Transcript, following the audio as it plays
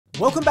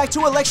Welcome back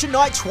to Election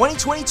Night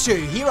 2022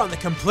 here on the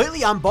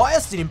completely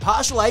unbiased and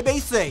impartial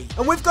ABC.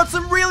 And we've got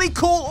some really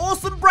cool,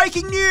 awesome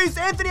breaking news.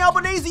 Anthony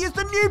Albanese is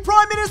the new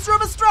Prime Minister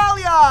of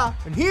Australia.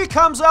 And here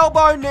comes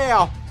Albo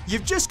now.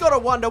 You've just got to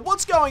wonder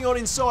what's going on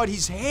inside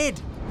his head.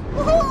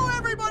 Woohoo,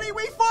 everybody,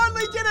 we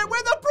finally did it.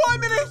 We're the Prime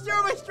Minister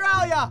of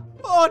Australia.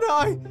 Oh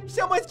no,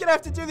 someone's gonna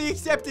have to do the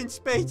acceptance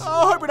speech.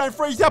 Oh, I hope we don't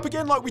freeze up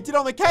again like we did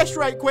on the cash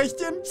rate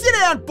question. Sit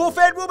down,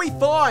 Buffhead, we'll be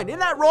fine. Isn't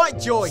that right,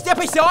 Joy? Step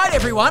aside,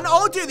 everyone.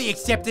 I'll do the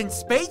acceptance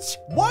speech.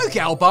 Woke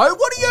Albo,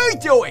 what are you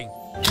doing?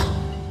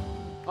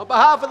 On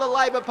behalf of the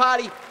Labor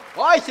Party,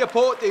 I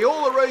support the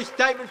Uluru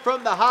Statement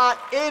from the Heart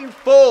in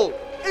full.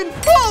 In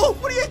full?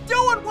 What are you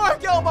doing,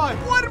 Woke Albo?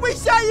 Why did we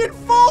say in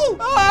full?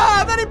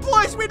 Ah, that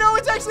implies we know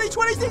it's actually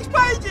 26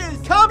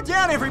 pages. Calm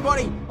down,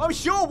 everybody. I'm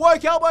sure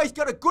Woke Albo's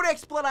got a good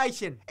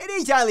explanation. It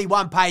is only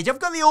one page. I've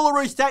got the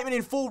Uluru Statement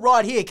in full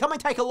right here. Come and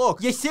take a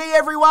look. You see,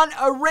 everyone?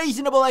 A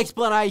reasonable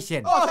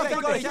explanation. Oh,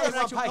 thank goodness. There's an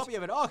actual copy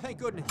of it. Oh, thank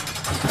goodness.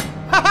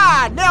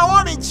 Haha, now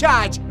I'm in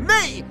charge.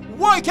 Me,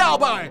 Woke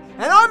Albo,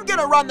 and I'm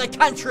gonna run the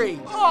country.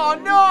 Oh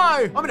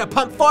no! I'm gonna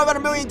pump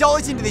 $500 million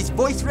into this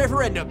voice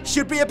referendum.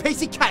 Should be a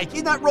piece of cake,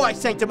 isn't that right,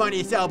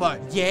 Sanctimonious Albo?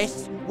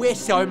 Yes, we're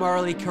so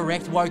morally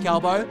correct, Woke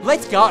Albo.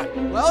 Let's go.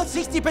 Well,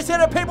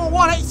 60% of people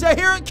want it, so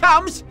here it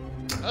comes.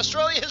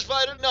 Australia has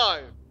voted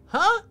no.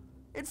 Huh?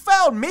 It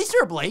failed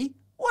miserably?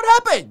 What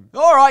happened?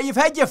 Alright, you've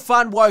had your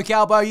fun, Woke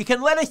Albo. You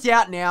can let us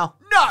out now.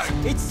 No!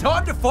 It's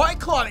time to fight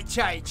climate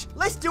change.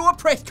 Let's do a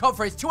press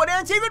conference to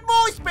announce even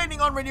more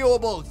spending on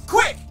renewables.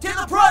 Quick, to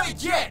the private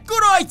jet!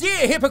 Good idea,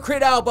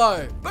 hypocrite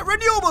Albo. But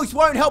renewables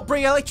won't help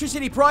bring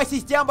electricity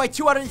prices down by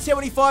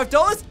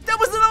 $275. That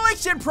was an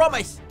election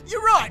promise.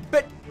 You're right,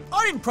 but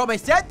I didn't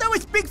promise that. That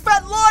was big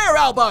fat liar,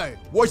 Albo.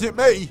 Wasn't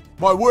me.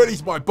 My word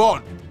is my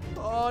bond.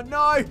 Oh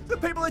no, the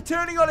people are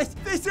turning on us.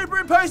 They're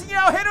superimposing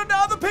our head onto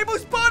other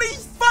people's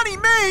bodies. Funny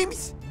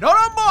memes. Not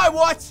on my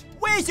watch.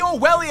 Where's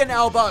Orwellian,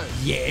 Albo?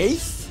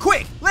 Yes?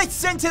 Quick, let's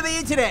send to the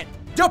internet.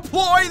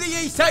 Deploy the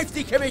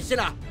E-Safety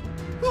Commissioner.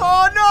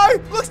 Oh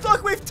no, looks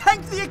like we've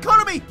tanked the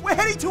economy. We're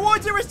heading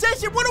towards a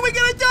recession. What are we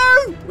gonna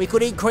do? We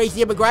could increase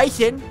the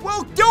immigration.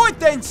 Well, do it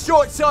then,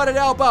 short-sighted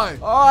Albo.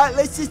 All right,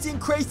 let's just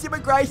increase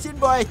immigration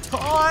by a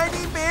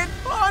tiny bit.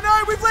 Oh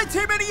no, we've let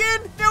too many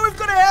in. Now we've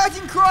got a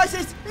housing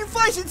crisis.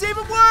 Inflation's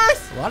even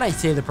worse. Well, I don't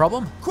see the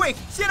problem. Quick,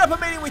 set up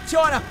a meeting with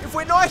China. If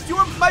we're nice to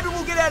them, maybe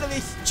we'll get out of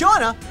this.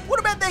 China?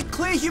 What about their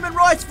clear human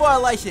rights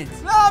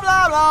violations? Blah,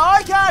 blah, blah.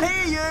 I can't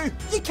hear you.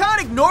 You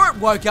can't ignore it,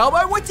 Woke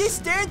Albo. What's your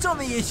stance on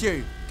the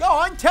issue? Go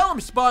on, tell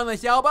him,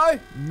 Spineless Albo.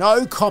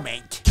 No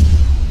comment.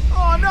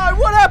 Oh no,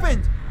 what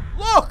happened?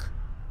 Look,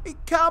 it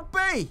can't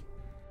be.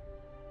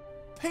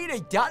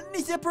 Peter Dutton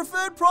is the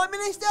preferred Prime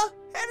Minister?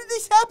 How did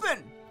this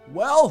happen?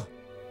 Well,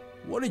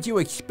 what did you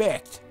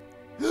expect?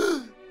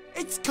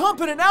 It's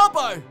Competent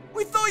Albo.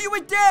 We thought you were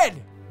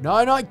dead.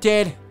 No, not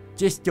dead,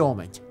 just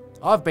dormant.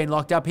 I've been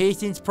locked up here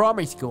since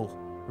primary school.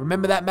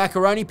 Remember that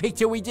macaroni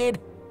picture we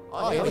did?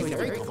 Oh, yeah, that was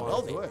very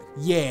cool.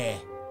 Yeah,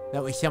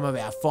 that was some of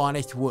our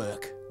finest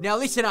work. Now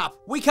listen up,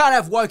 we can't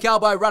have Woke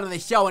Albo running the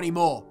show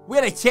anymore. We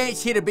had a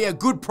chance here to be a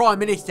good Prime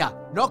Minister.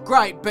 Not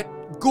great,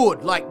 but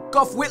good, like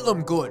Gough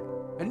Whitlam good.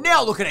 And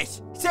now look at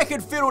us,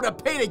 second fiddle to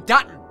Peter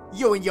Dutton.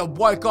 You and your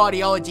woke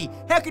ideology.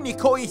 How can you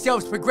call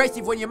yourselves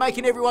progressive when you're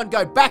making everyone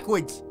go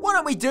backwards? Why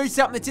don't we do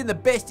something that's in the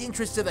best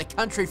interest of the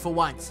country for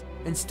once?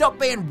 And stop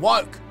being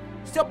woke.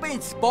 Stop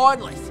being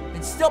spineless.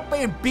 And stop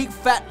being big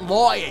fat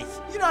liars.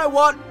 You know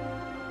what?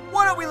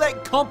 Why don't we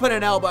let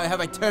Competent Albo have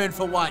a turn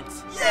for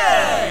once?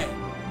 Yeah!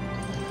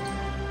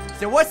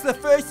 So what's the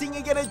first thing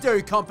you're gonna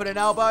do, Competent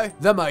Albo?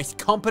 The most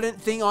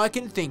competent thing I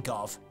can think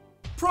of.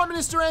 Prime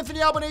Minister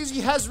Anthony Albanese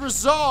has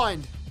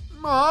resigned.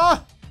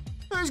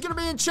 Who's gonna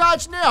be in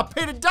charge now?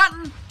 Peter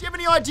Dutton? Do you have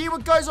any idea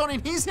what goes on in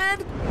his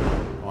head?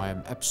 I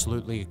am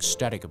absolutely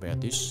ecstatic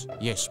about this.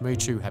 Yes, me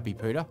too, Happy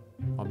Peter.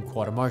 I'm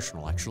quite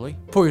emotional, actually.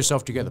 Pull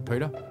yourself together,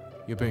 Peter.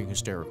 You're being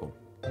hysterical.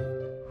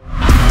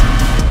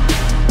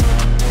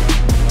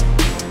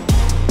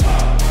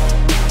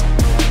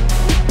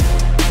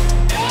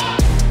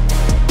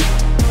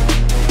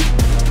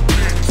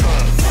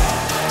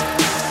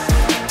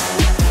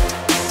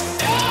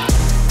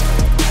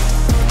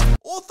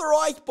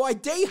 Authorised by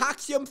D.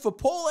 Huxium for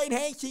Pauline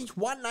Hanson's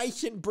One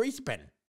Nation Brisbane.